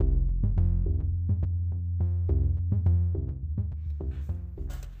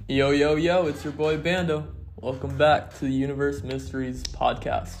Yo, yo, yo, it's your boy Bando. Welcome back to the Universe Mysteries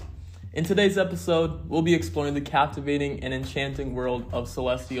podcast. In today's episode, we'll be exploring the captivating and enchanting world of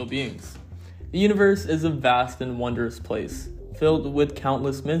celestial beings. The universe is a vast and wondrous place, filled with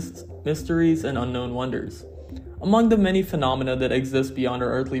countless mysteries and unknown wonders. Among the many phenomena that exist beyond our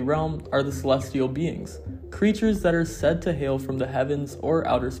earthly realm are the celestial beings, creatures that are said to hail from the heavens or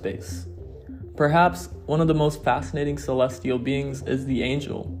outer space. Perhaps one of the most fascinating celestial beings is the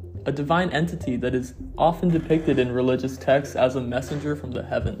angel, a divine entity that is often depicted in religious texts as a messenger from the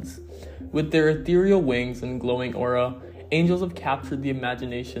heavens. With their ethereal wings and glowing aura, angels have captured the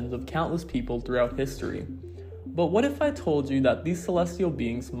imaginations of countless people throughout history. But what if I told you that these celestial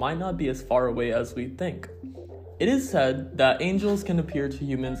beings might not be as far away as we think? It is said that angels can appear to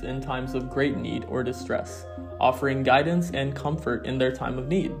humans in times of great need or distress, offering guidance and comfort in their time of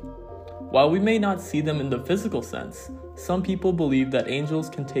need. While we may not see them in the physical sense, some people believe that angels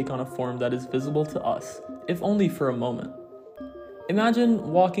can take on a form that is visible to us, if only for a moment.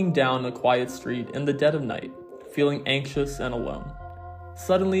 Imagine walking down a quiet street in the dead of night, feeling anxious and alone.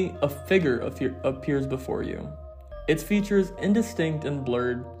 Suddenly, a figure appears before you, its features indistinct and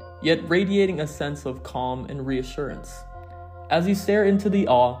blurred, yet radiating a sense of calm and reassurance. As you stare into the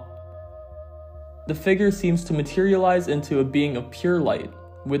awe, the figure seems to materialize into a being of pure light,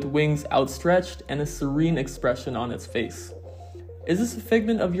 with wings outstretched and a serene expression on its face. Is this a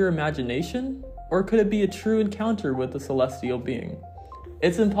figment of your imagination, or could it be a true encounter with a celestial being?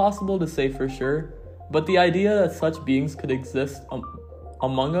 It's impossible to say for sure, but the idea that such beings could exist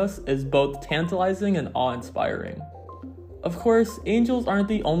among us is both tantalizing and awe-inspiring. Of course, angels aren't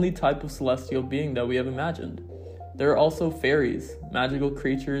the only type of celestial being that we have imagined. There are also fairies, magical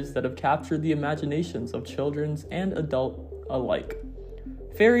creatures that have captured the imaginations of children and adults alike.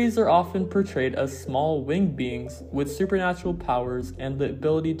 Fairies are often portrayed as small winged beings with supernatural powers and the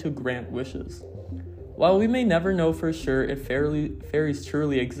ability to grant wishes. While we may never know for sure if fairies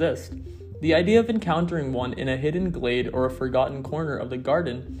truly exist, the idea of encountering one in a hidden glade or a forgotten corner of the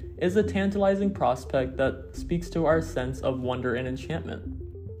garden is a tantalizing prospect that speaks to our sense of wonder and enchantment.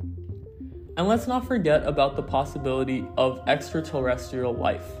 And let's not forget about the possibility of extraterrestrial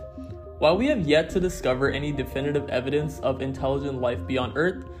life. While we have yet to discover any definitive evidence of intelligent life beyond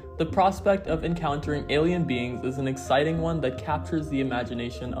Earth, the prospect of encountering alien beings is an exciting one that captures the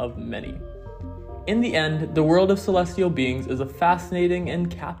imagination of many. In the end, the world of celestial beings is a fascinating and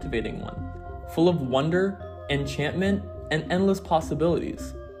captivating one, full of wonder, enchantment, and endless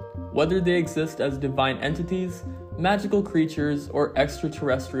possibilities. Whether they exist as divine entities, magical creatures, or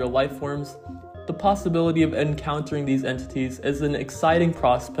extraterrestrial life forms, the possibility of encountering these entities is an exciting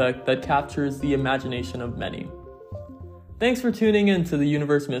prospect that captures the imagination of many. Thanks for tuning in to the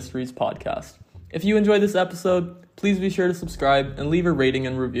Universe Mysteries podcast. If you enjoyed this episode, please be sure to subscribe and leave a rating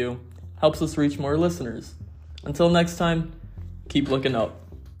and review. Helps us reach more listeners. Until next time, keep looking up.